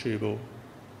 Chubal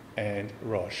and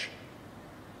Rosh.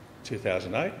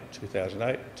 2008,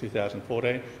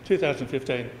 2014,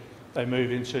 2015, they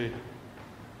move into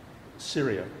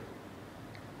Syria.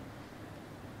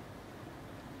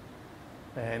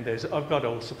 And I've got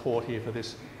all support here for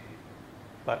this,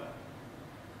 but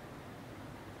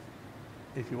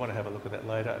if you want to have a look at that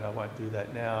later, and I won't do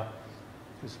that now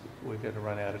because we're going to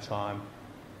run out of time.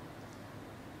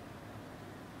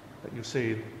 But you'll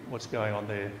see what's going on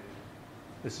there.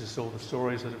 This is all the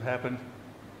stories that have happened.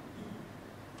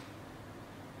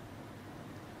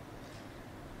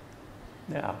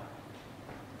 Now,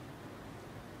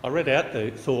 I read out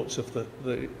the thoughts of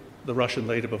the Russian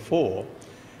leader before.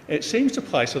 It seems to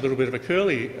place a little bit of a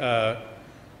curly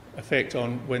effect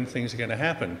on when things are going to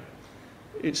happen.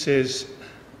 It says,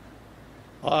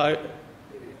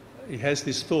 he has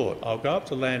this thought, "I'll go up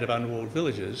to the land of unwalled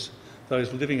villages,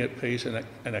 those living at peace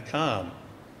and a calm."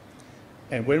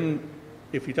 And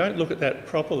if you don't look at that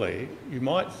properly, you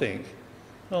might think,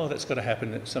 oh, that's got to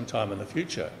happen at some time in the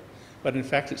future. But in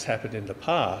fact, it's happened in the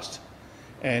past.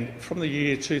 And from the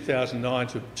year 2009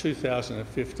 to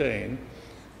 2015,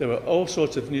 there were all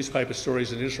sorts of newspaper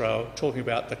stories in Israel talking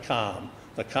about the calm,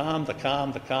 the calm, the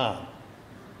calm, the calm.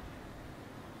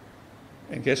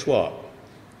 And guess what?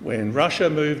 When Russia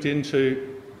moved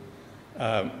into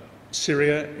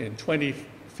Syria in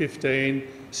 2015,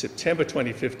 September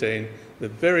 2015, the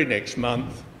very next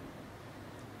month,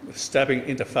 the stabbing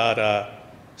intifada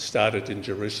started in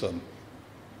Jerusalem.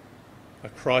 A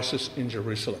crisis in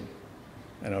Jerusalem.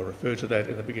 And I'll refer to that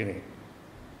in the beginning.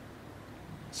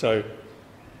 So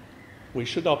we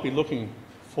should not be looking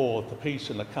for the peace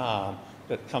and the calm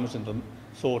that comes in the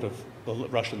thought of the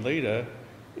Russian leader.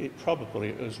 It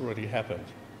probably has already happened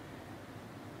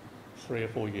 3 or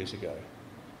 4 years ago.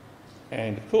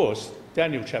 And of course,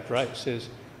 Daniel chapter 8 says,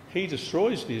 he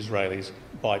destroys the Israelis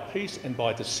by peace and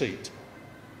by deceit.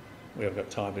 We haven't got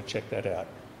time to check that out.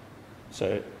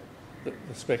 So the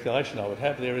speculation I would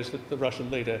have there is that the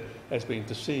Russian leader has been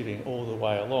deceiving all the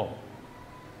way along.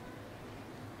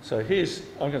 So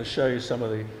I'm going to show you some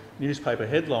of the newspaper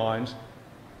headlines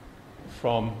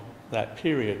from that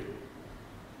period.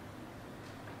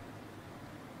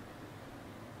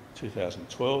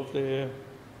 2012 there.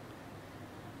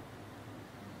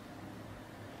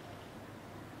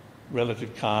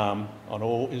 Relative calm on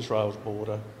all Israel's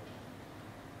border.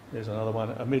 There's another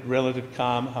one. Amid relative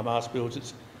calm, Hamas builds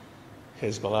its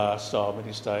Hezbollah-style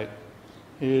mini-state.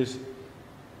 Here's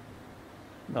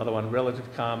another one, relative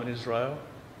calm in Israel.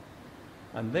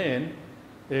 And then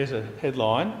there's a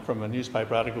headline from a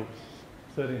newspaper article,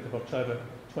 13th of October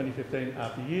 2015,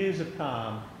 after years of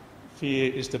calm,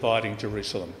 fear is dividing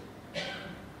Jerusalem.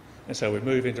 And so we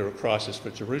move into a crisis for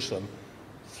Jerusalem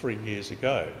 3 years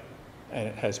ago. And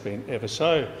it has been ever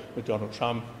so, with Donald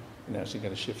Trump announcing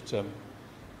going to shift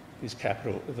his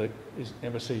capital, his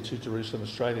embassy to Jerusalem,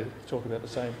 Australia, to talk about the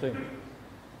same thing.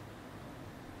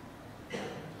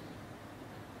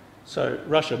 So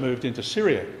Russia moved into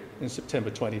Syria in September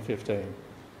 2015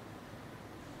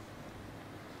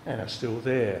 and are still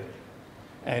there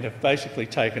and have basically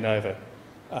taken over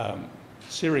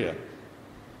Syria.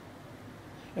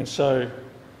 And so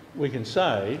we can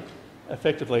say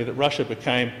effectively that Russia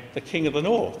became the king of the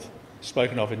north,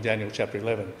 spoken of in Daniel chapter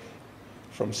 11,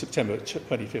 from September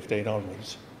 2015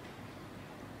 onwards.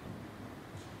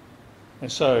 And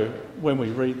so when we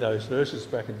read those verses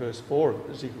back in verse 4 of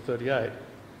Ezekiel 38,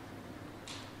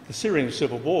 the Syrian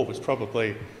civil war was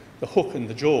probably the hook in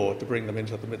the jaw to bring them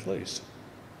into the Middle East.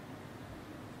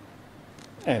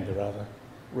 And there are other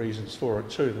reasons for it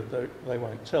too that they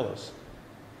won't tell us.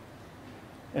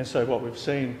 And so what we've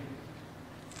seen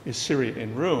is Syria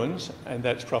in ruins, and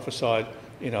that's prophesied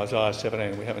in Isaiah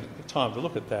 17. We haven't got time to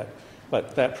look at that.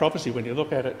 But that prophecy, when you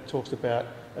look at it, talks about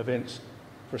events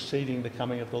preceding the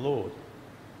coming of the Lord.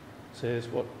 It says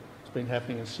what's been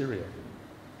happening in Syria.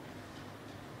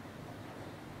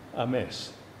 A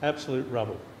mess. Absolute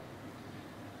rubble.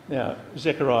 Now,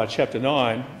 Zechariah chapter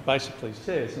 9 basically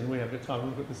says, and we haven't got time to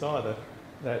look at this either,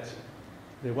 that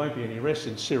there won't be any rest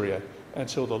in Syria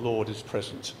until the Lord is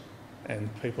present and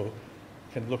people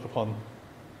can look upon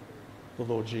the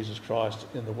Lord Jesus Christ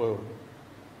in the world.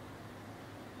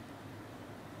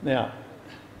 Now,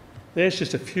 there's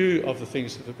just a few of the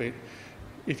things that have been...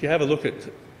 If you have a look at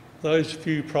those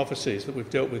few prophecies that we've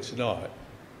dealt with tonight,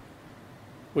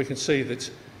 we can see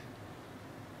that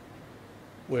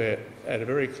we're at a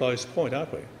very close point,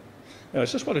 aren't we? Now, I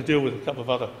just want to deal with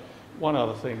one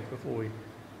other thing before we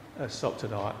stop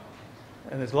tonight.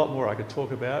 And there's a lot more I could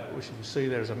talk about, which you can see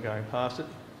there as I'm going past it.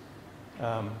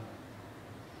 I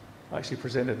actually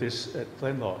presented this at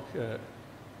Glenlock,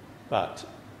 but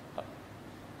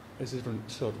there's a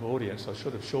different sort of audience. I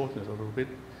should have shortened it a little bit,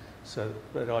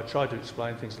 but I tried to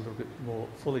explain things a little bit more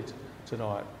fully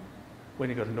tonight. When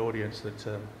you've got an audience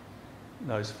that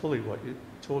knows fully what you're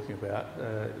talking about,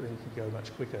 then you can go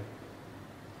much quicker.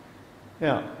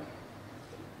 Now,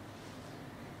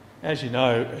 as you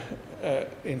know,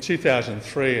 in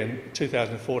 2003 and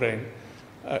 2014,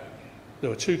 there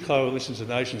were two coalitions of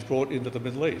nations brought into the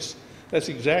Middle East. That's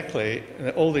exactly,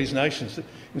 all these nations,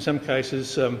 in some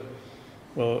cases, in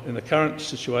the current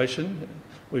situation,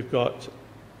 we've got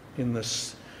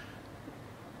those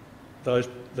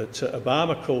that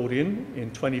Obama called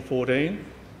in 2014,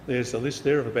 there's a list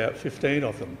there of about 15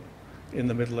 of them in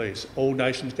the Middle East. All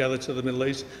nations gathered to the Middle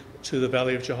East, to the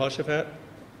Valley of Jehoshaphat.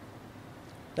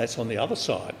 That's on the other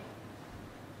side,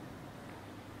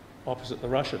 opposite the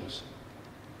Russians.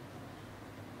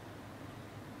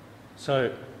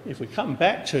 So if we come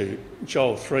back to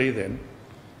Joel 3 then,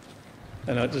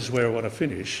 and this is where I want to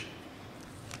finish,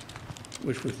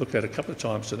 which we've looked at a couple of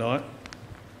times tonight.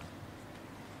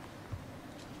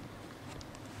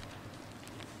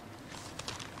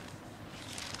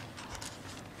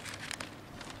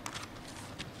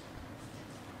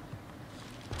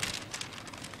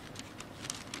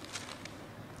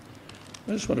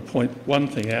 I just want to point one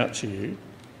thing out to you,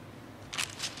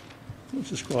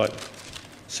 which is quite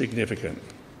significant.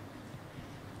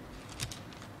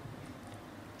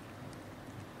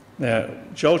 Now,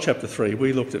 Joel chapter 3,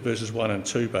 we looked at verses 1 and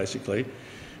 2 basically,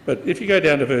 but if you go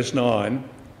down to verse 9,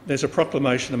 there's a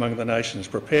proclamation among the nations: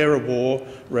 prepare a war,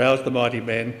 rouse the mighty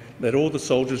men, let all the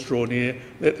soldiers draw near,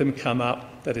 let them come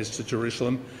up, that is to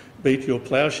Jerusalem, beat your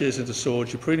ploughshares into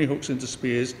swords, your pruning hooks into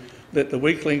spears, let the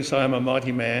weaklings say, I'm a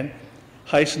mighty man,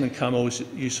 hasten and come, all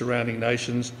you surrounding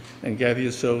nations, and gather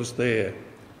yourselves there.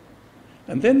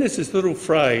 And then there's this little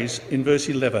phrase in verse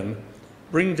 11,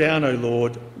 bring down, O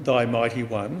Lord, thy mighty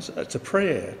ones. It's a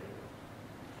prayer.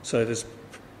 So there's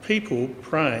people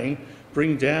praying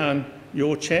bring down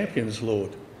your champions,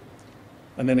 Lord.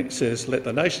 And then it says, let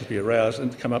the nations be aroused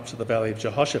and come up to the valley of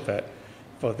Jehoshaphat,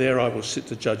 for there I will sit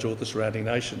to judge all the surrounding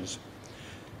nations.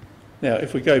 Now,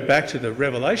 if we go back to the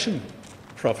Revelation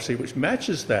prophecy, which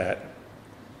matches that,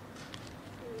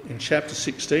 in chapter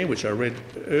 16, which I read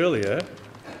earlier,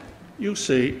 you'll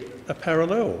see a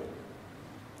parallel,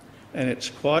 and it's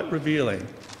quite revealing.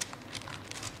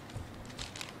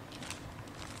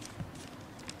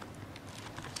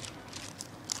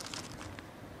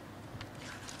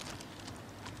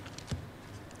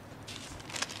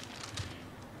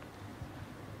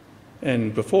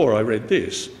 And before I read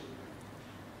this,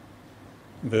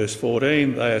 verse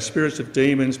 14, they are spirits of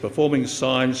demons performing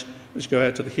signs which go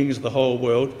out to the kings of the whole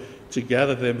world to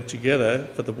gather them together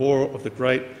for the war of the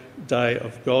great day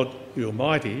of God the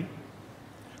Almighty.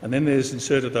 And then there's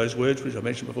inserted those words which I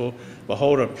mentioned before,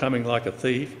 behold, I'm coming like a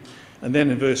thief. And then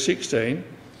in verse 16,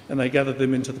 and they gathered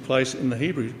them into the place in the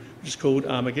Hebrew which is called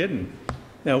Armageddon.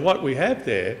 Now what we have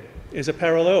there is a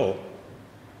parallel.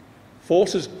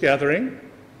 Forces gathering.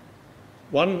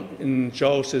 One in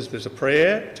Joel says there's a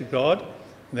prayer to God,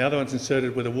 and the other one's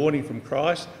inserted with a warning from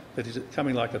Christ that he's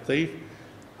coming like a thief.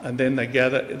 And then they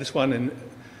gather, this one in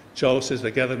Joel says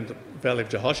they gather in the valley of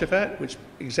Jehoshaphat, which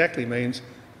exactly means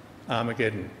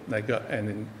Armageddon. And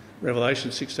in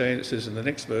Revelation 16 it says in the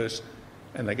next verse,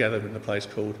 and they gathered in the place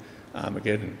called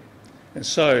Armageddon. And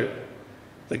so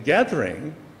the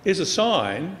gathering is a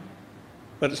sign,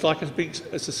 but it's like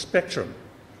it's a spectrum.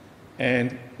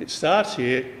 And it starts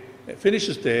here, it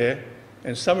finishes there,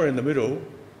 and somewhere in the middle,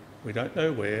 we don't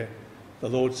know where, the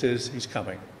Lord says he's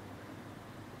coming.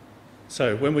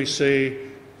 So when we see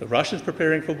the Russians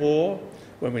preparing for war,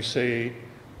 when we see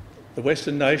the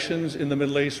Western nations in the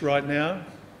Middle East right now,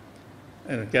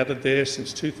 and have gathered there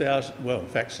since 2000, well, in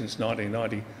fact, since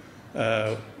 1990,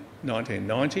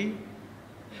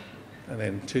 and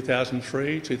then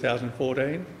 2003,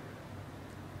 2014,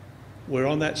 we're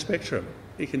on that spectrum.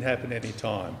 It can happen any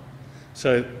time.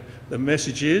 So the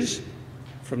message is,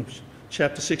 from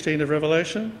chapter 16 of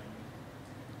Revelation,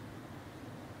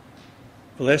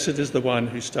 blessed is the one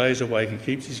who stays awake and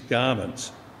keeps his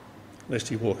garments, lest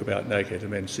he walk about naked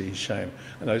and men see his shame.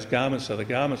 And those garments are the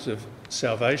garments of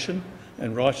salvation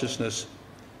and righteousness,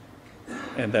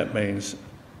 and that means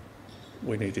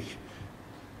we need to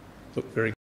look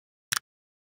very